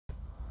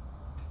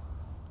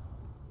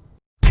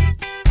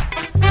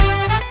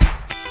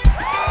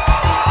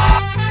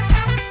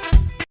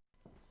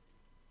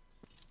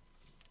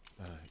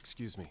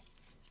Excuse me.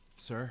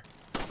 Sir?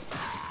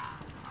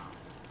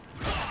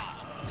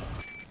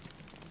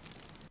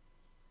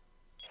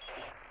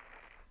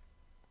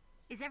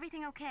 Is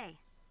everything okay?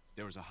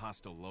 There was a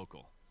hostile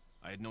local.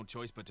 I had no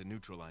choice but to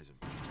neutralize him.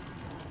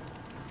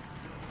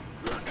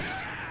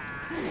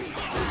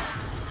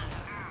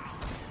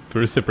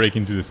 First I break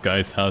into this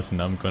guy's house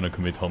and I'm gonna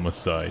commit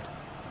homicide.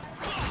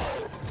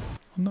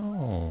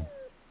 No.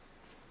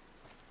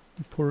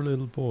 You poor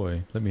little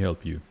boy. Let me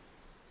help you.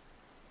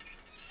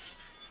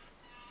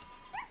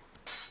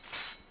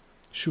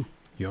 Shoo,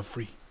 you're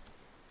free.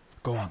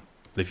 Go on,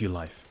 live your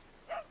life.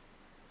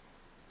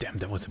 Damn,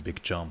 that was a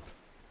big jump.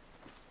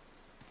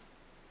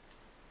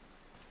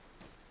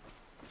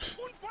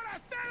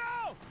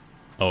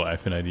 Oh, I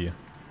have an idea.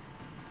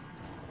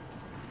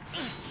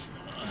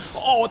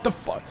 Oh, what the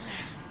fuck?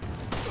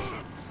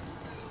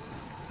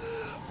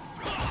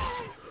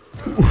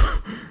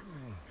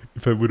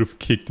 If I would have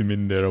kicked him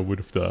in there, I would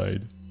have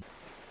died.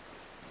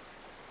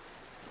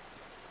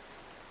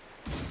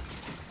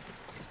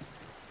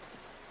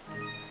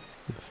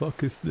 The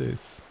fuck is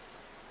this?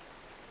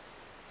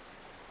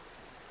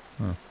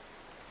 Huh.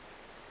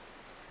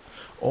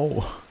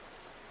 Oh.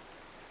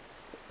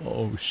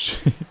 Oh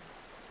shit.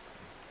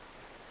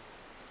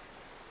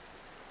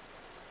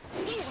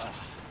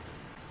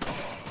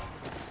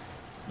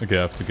 Okay,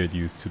 I have to get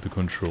used to the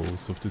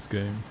controls of this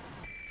game.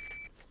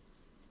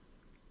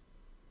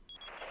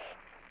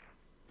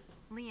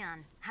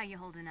 Leon, how you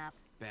holding up?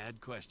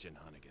 Bad question,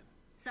 Hunnigan.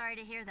 Sorry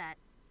to hear that.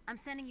 I'm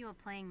sending you a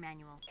playing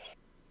manual.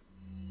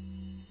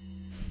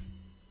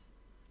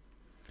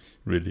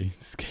 Really?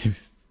 This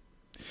game's...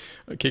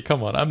 Okay,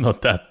 come on, I'm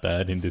not that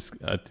bad in this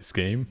at this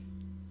game.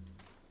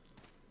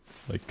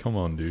 Like, come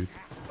on, dude.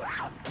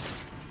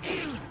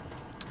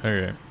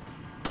 Okay.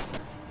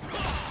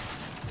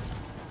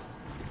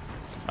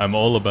 I'm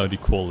all about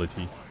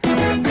equality.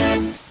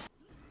 I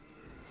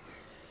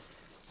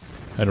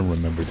don't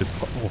remember this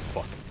part. Oh,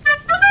 fuck.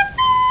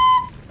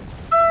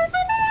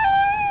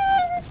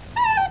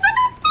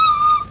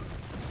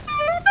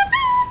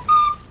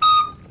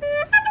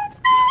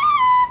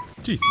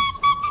 Jesus.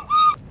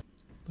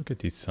 Look at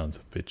these sons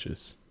of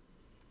bitches.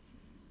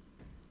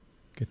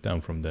 Get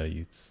down from there,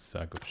 you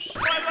sack of shit.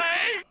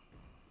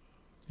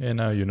 Yeah,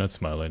 now you're not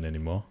smiling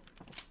anymore.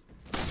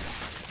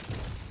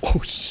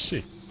 Oh,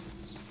 shit.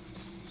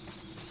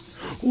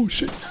 Oh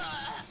shit!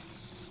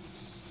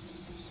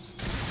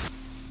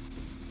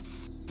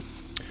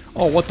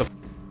 Oh, what the?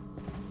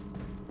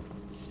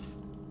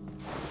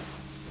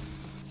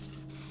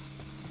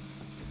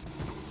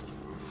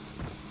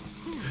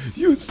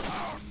 Yes!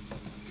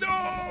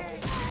 No!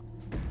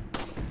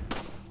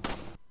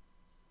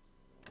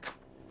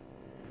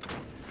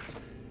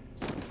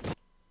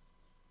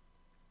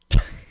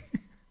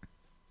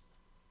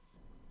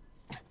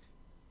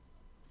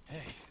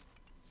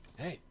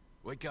 Hey,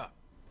 wake up.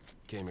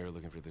 Came here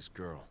looking for this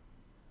girl.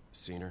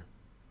 Seen her?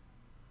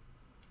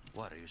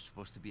 What, are you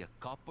supposed to be a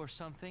cop or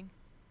something?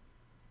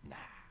 Nah,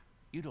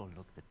 you don't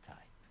look the type.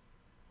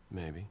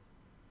 Maybe.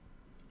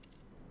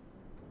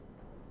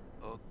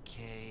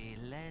 Okay,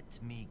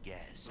 let me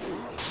guess.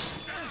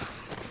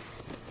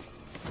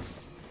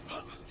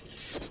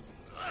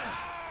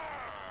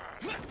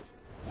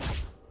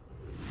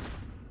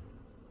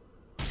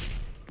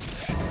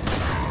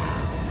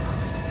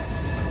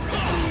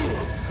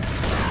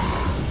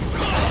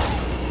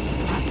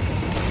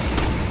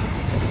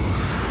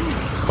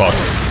 Fuck.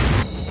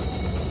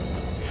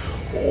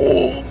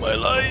 Oh, my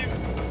life.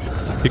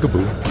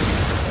 Peekaboo.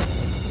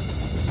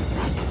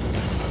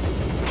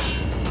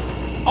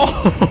 Oh.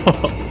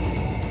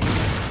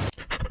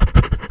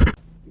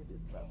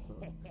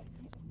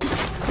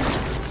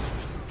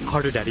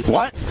 Harder, Daddy.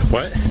 What?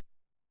 What?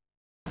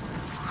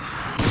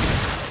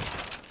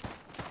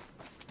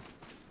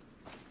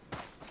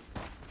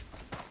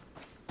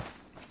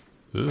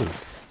 Ugh.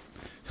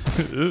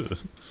 Ugh.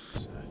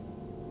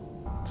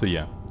 So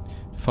yeah.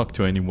 Fuck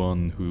to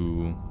anyone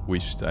who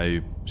wished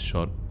I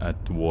shot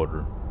at the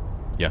water.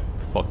 Yeah,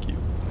 fuck you.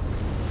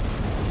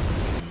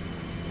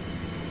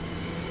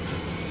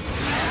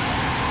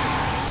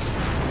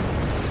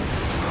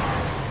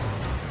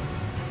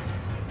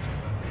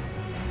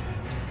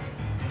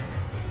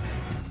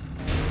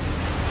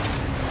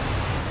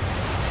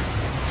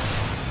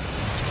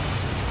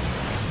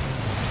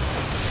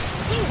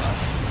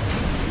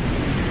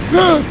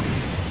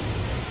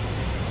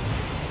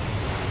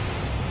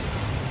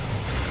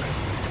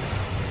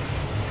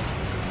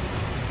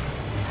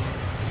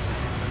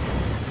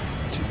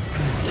 Jesus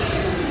Christ.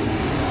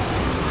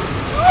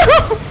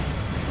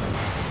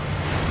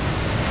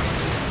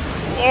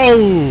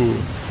 Oh!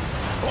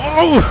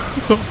 Oh!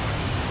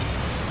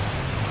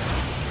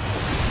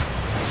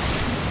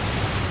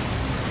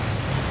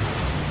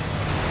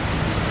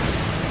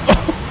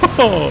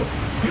 Oh!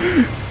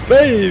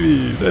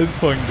 Baby! Let's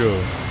fucking go.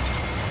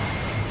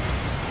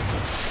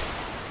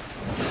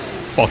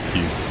 Fuck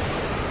you.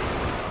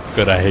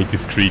 God, I hate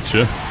this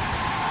creature.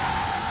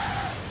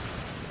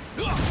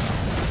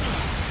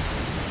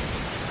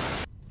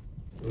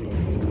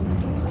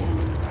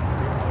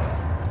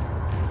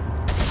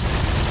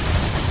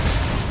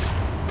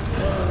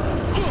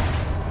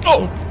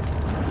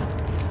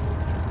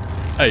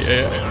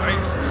 Hey.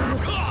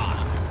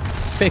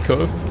 Pick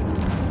off.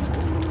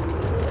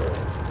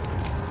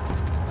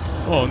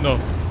 Oh no.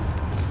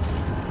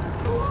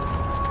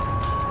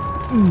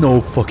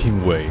 No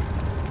fucking way.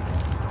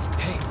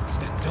 Hey, it's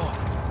that dog.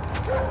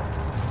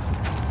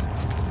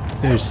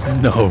 There's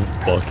no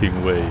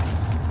fucking way.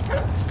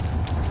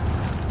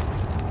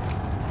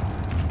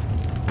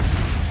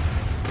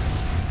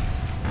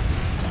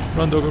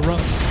 Run, doggo,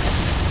 run.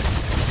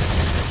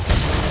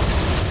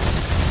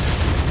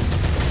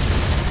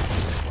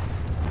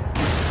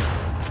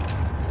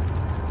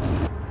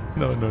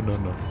 No.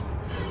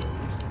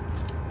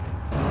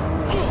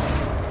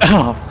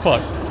 Ah,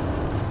 fuck.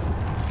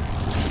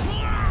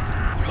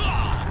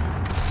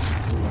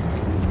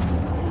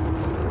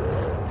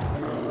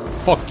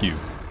 Fuck you.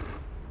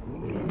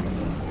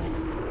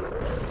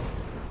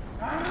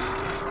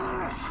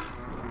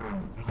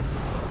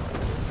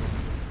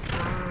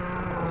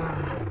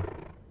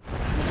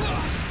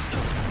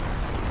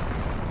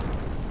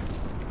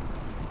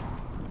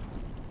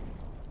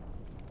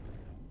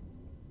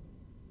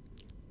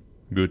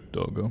 Good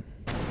doggo.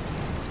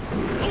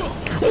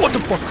 What the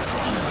fuck?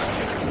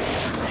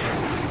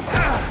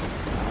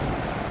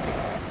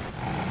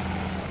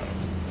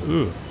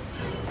 Ugh.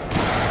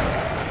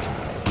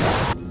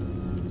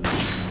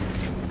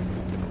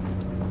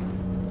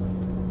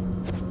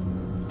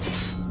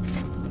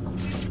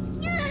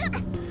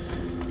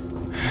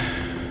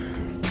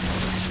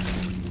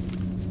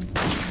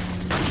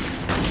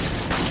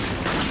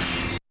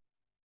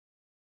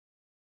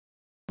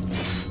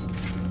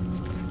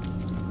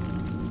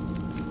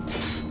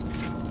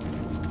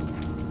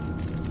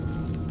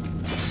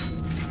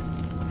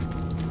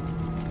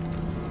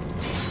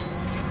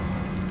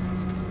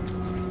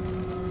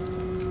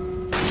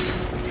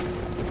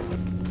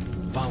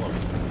 Follow me.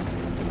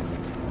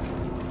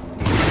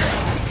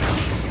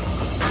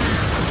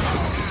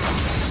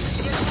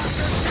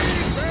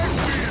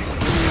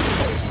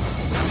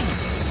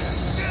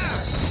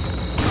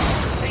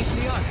 Thanks,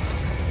 Leon.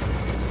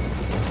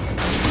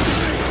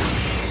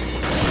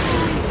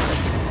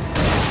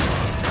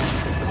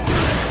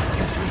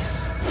 Use this.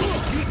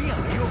 Leon,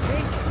 are you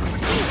okay?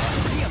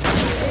 Leon, are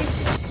you okay?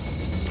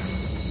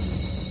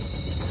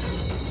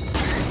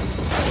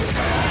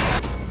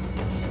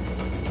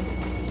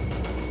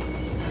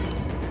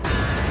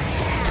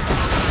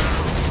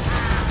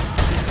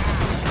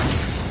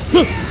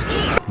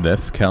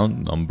 Death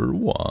count number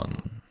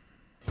 1.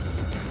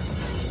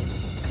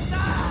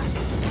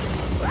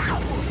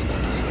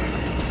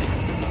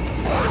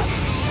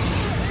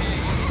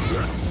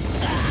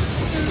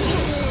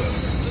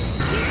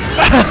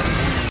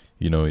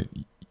 You know,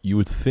 you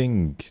would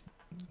think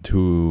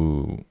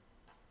two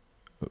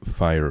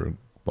fire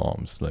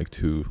bombs, like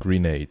 2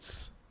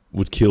 grenades,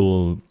 would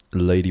kill a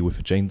lady with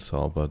a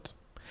chainsaw, but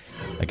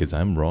I guess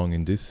I'm wrong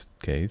in this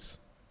case.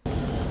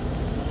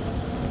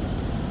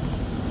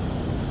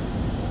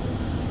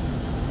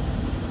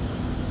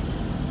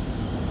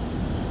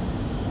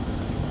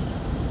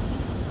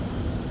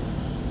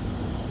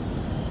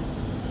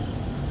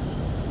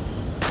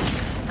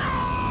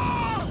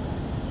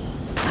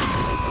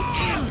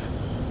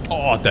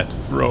 Oh, that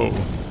throw.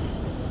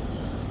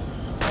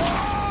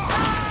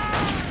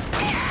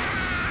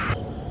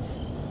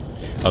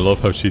 I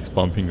love how she's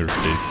bumping her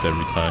fist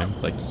every time.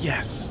 Like,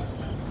 yes!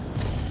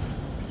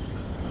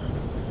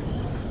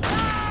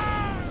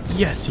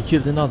 Yes, he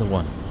killed another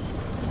one.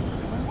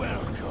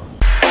 Welcome.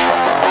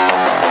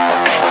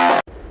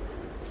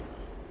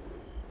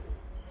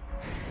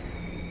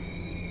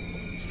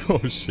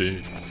 Oh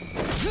shit.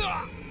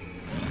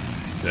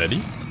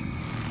 Daddy?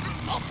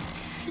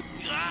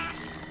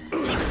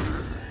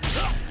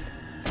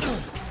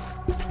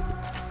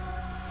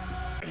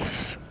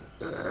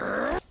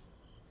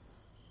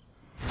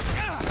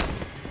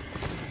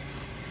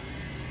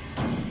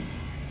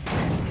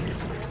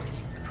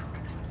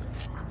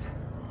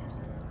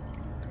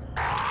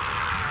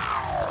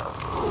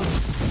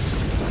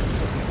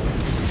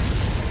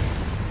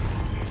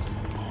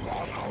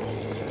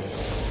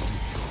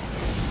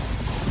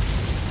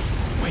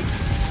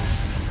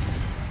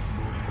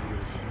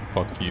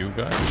 Fuck you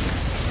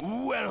guys.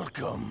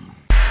 Welcome.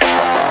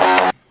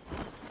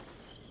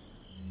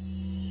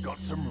 Got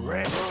some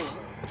rest.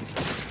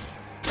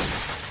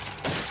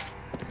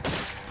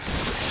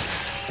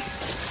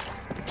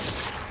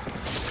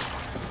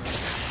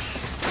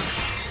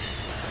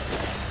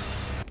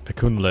 I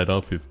couldn't let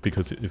up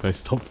because if I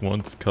stopped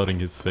once cutting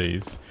his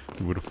face,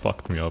 it would have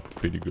fucked me up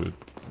pretty good.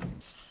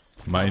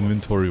 My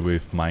inventory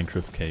with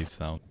Minecraft cave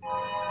sound.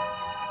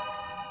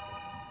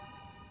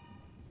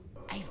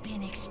 I've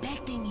been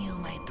expecting you,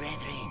 my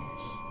brethren.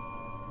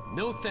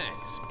 No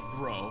thanks,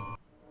 bro.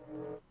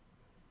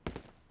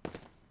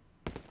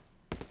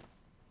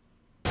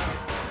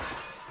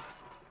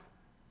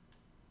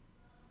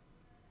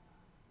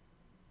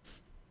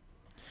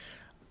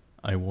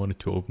 I wanted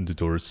to open the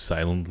door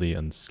silently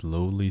and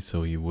slowly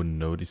so he wouldn't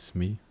notice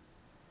me.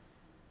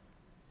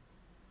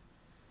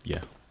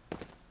 Yeah.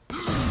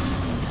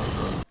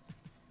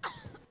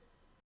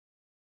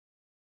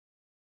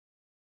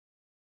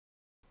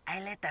 I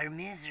let our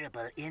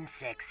miserable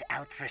insects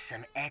out for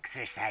some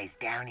exercise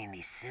down in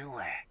the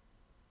sewer.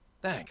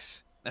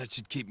 Thanks. That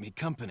should keep me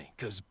company,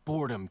 'cause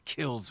boredom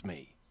kills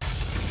me.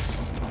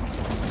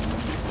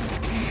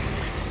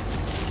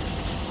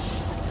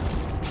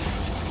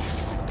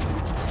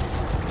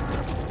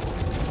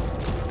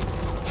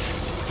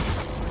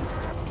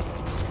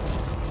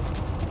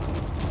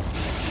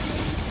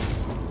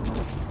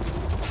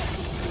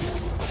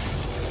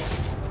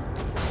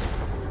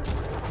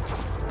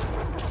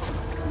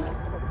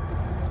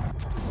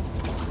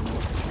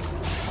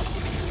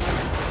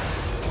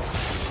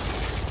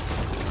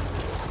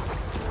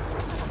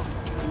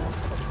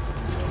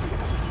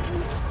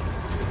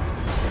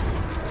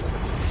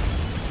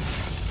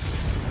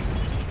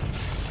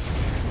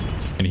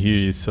 And here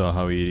you saw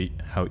how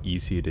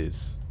easy it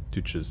is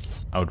to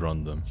just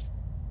outrun them,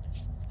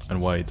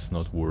 and why it's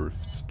not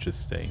worth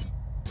just staying.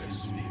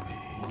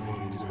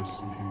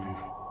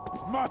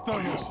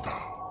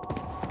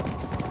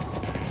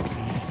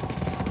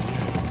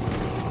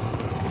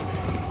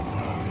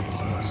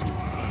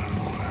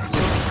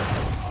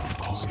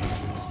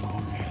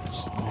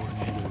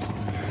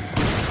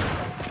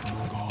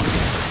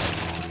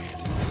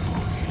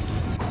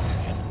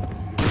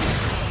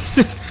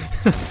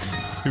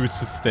 He was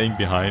just staying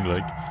behind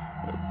like,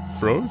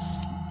 bros,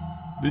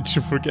 did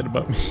you forget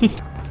about me?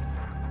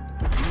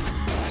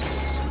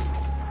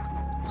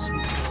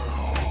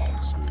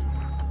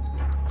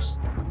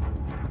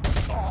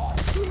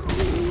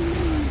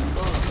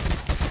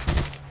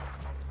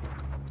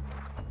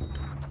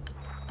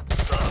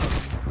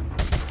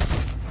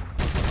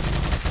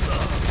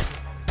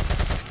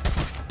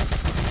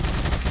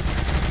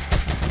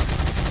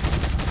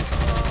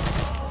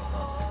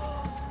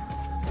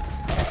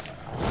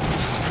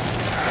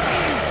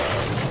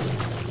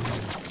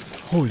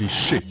 Holy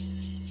shit.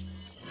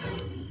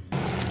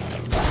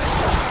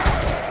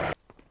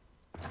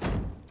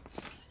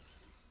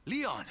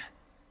 Leon!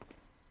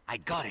 I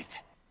got it.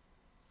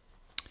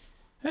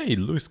 Hey,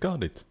 Louis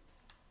got it.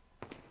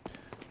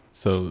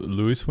 So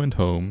Louis went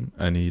home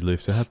and he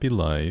lived a happy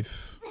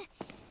life.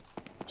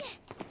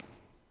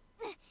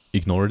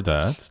 Ignore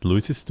that.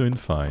 Louis is doing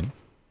fine.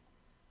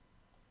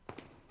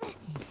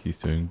 He's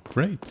doing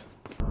great.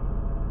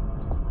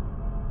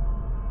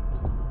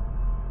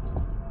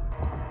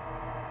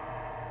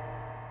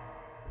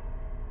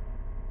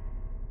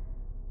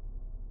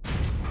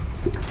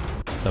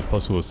 That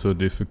puzzle was so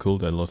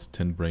difficult I lost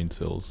 10 brain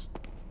cells.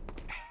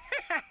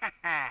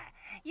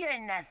 You're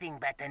nothing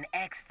but an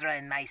extra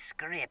in my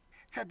script,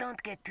 so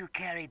don't get too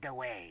carried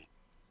away.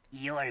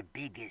 Your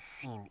biggest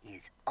scene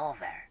is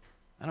over.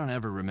 I don't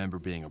ever remember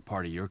being a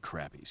part of your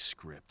crappy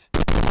script.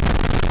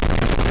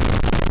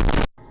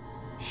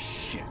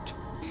 Shit.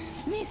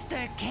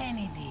 Mr.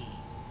 Kennedy,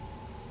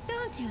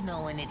 don't you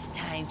know when it's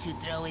time to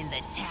throw in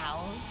the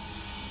towel?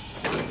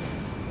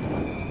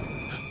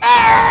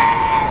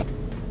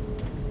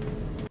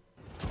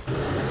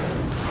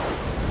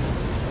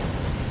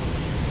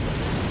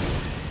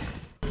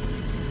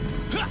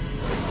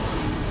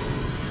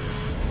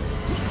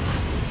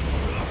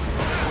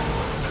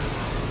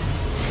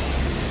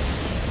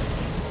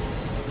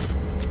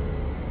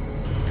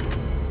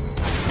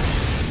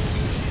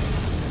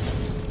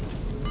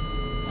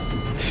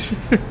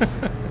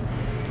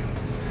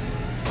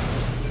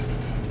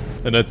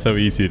 And that's how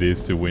easy it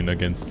is to win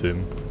against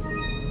him.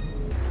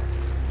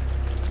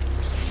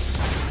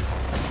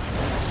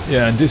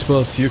 Yeah, and this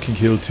boss you can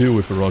kill too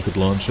with a rocket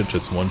launcher,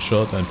 just one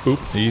shot and boop,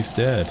 he's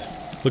dead.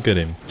 Look at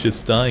him,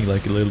 just dying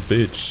like a little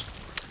bitch.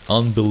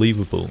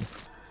 Unbelievable.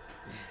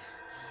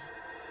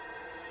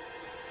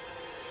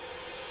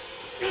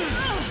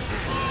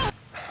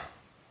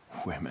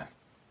 Women.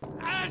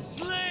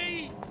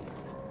 Ashley!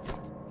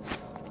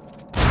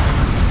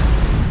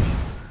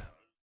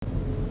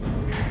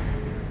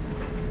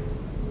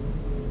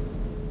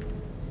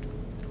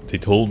 They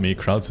told me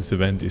Krauser's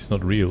event is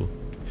not real,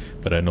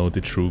 but I know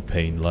the true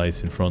pain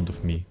lies in front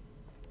of me.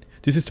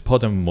 This is the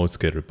part I'm most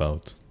scared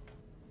about.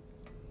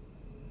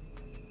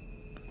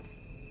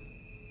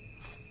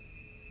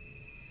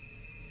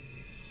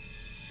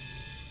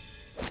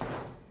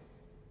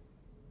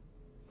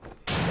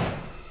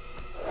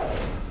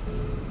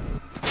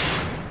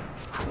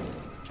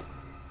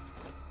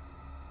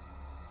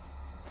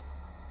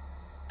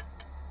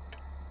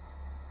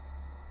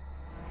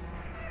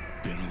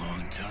 Been a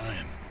long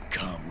time,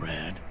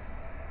 comrade.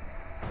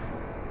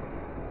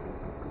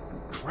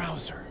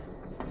 Krauser.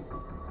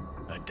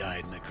 I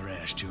died in a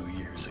crash 2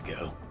 years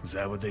ago. Is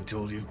that what they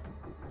told you?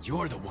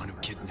 You're the one who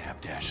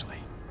kidnapped Ashley.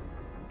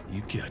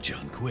 You got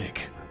on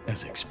quick,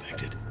 as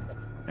expected.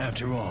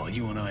 After all,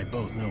 you and I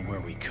both know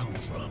where we come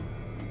from.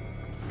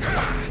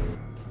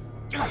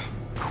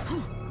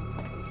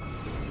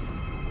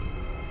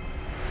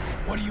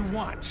 What do you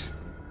want?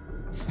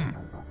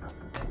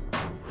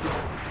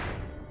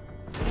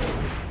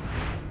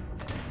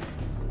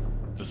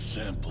 The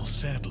sample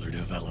Sadler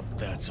developed,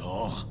 that's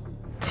all.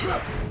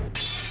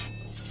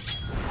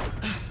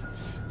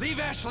 Leave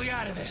Ashley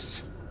out of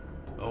this!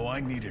 Oh,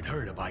 I needed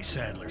her to buy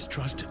Sadler's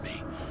trust in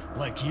me.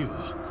 Like you.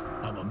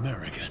 I'm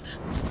American.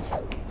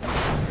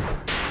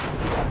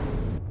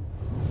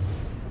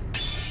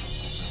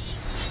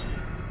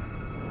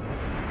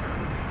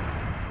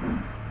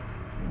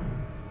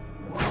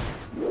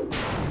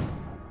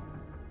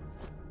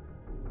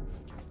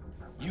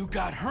 You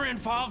got her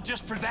involved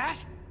just for that?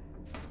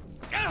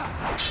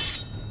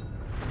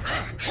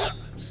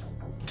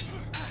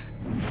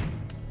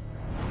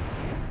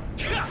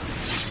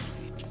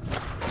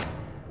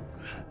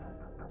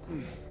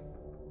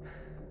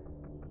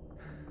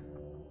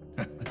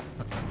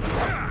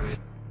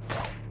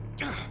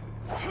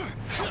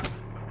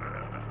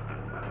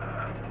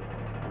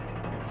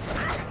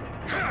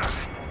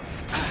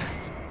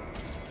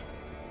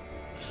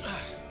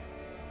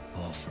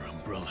 All for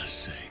Umbrella's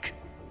sake.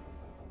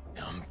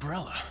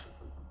 Umbrella.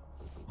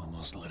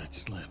 Almost let it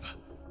slip.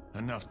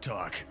 Enough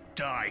talk.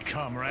 Die,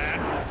 comrade!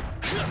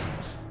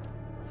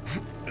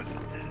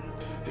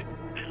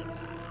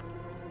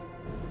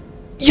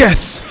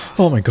 Yes!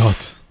 Oh my god.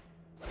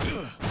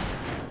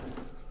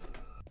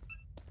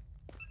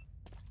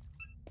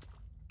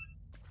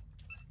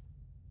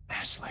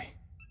 Ashley.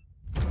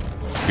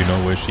 You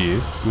know where she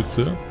is, good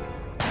sir?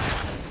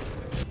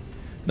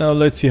 Now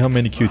let's see how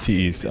many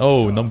QTEs.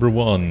 Oh, number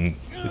 1.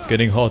 It's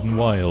getting hot and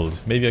wild.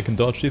 Maybe I can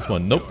dodge this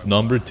one. Nope,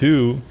 number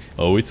 2.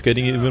 Oh, it's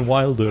getting even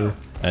wilder.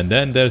 And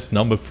then there's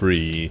number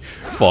 3.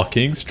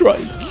 Fucking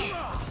strike!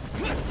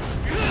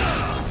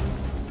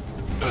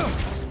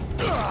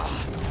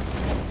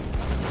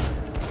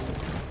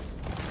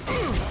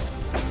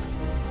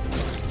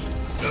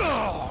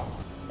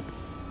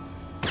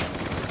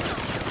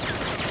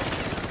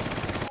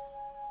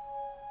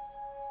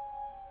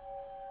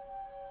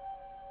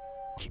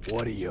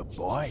 What are you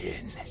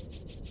buying?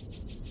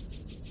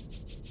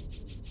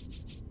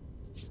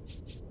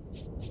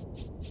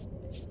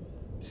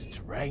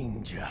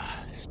 Stranger,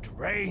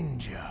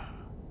 stranger.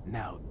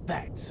 Now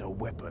that's a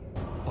weapon.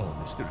 Oh,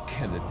 Mr.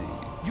 Kennedy,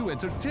 you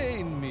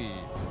entertain me.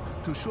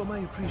 To show my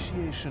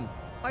appreciation,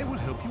 I will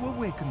help you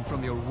awaken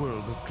from your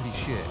world of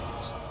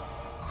cliches.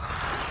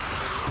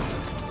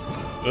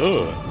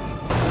 Ugh.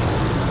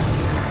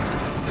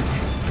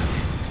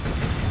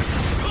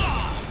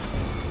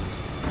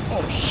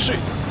 Oh shit!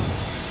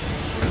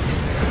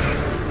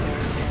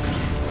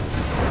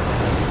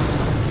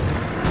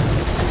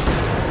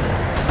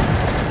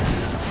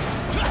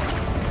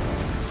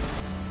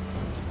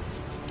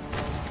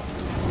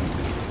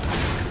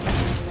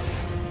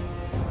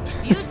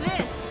 Use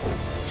this.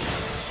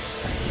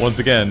 Once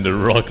again, the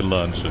rocket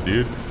launcher,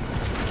 dude.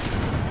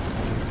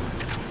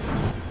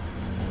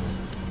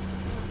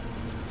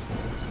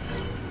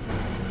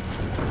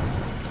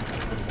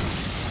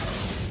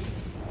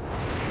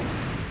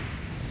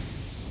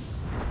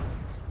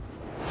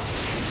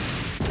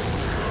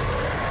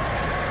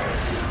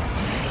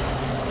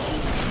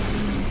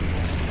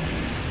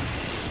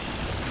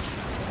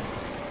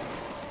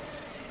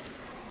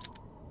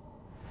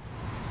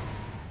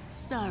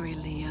 Sorry,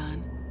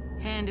 Leon.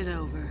 Hand it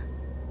over.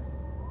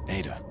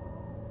 Ada,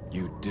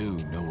 you do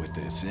know what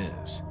this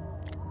is.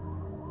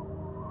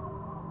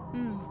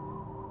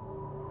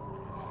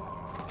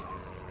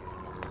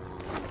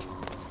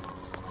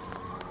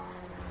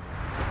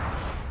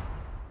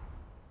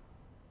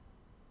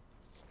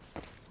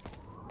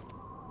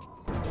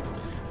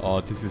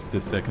 Oh, this is the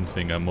second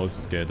thing I'm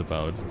most scared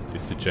about,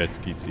 is the jet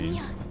ski scene.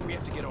 Leon, We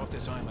have to get off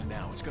this island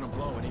now. It's gonna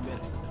blow any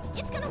minute.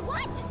 it's gonna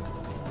what?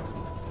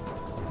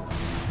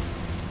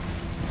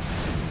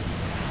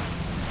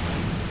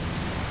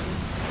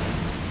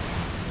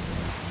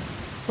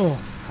 Oh,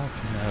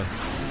 fucking hell.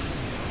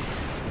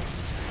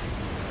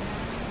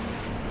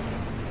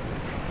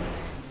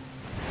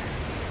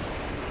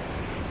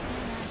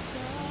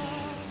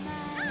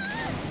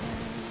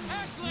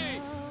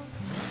 Ashley!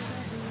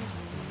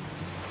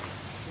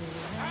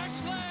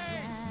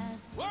 Ashley!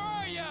 Where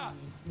are ya?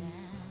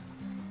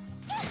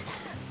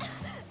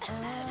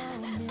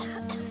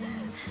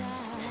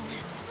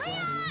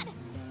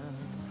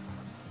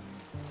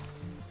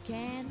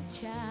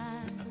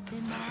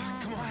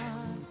 Come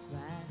on.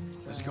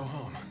 Let's go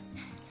home.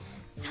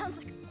 Sounds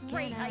like a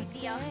great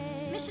idea.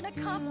 Mission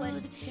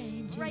accomplished.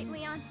 Right,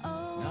 Leon?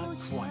 Not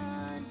quite.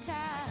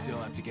 I still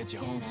have to get you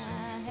home safe.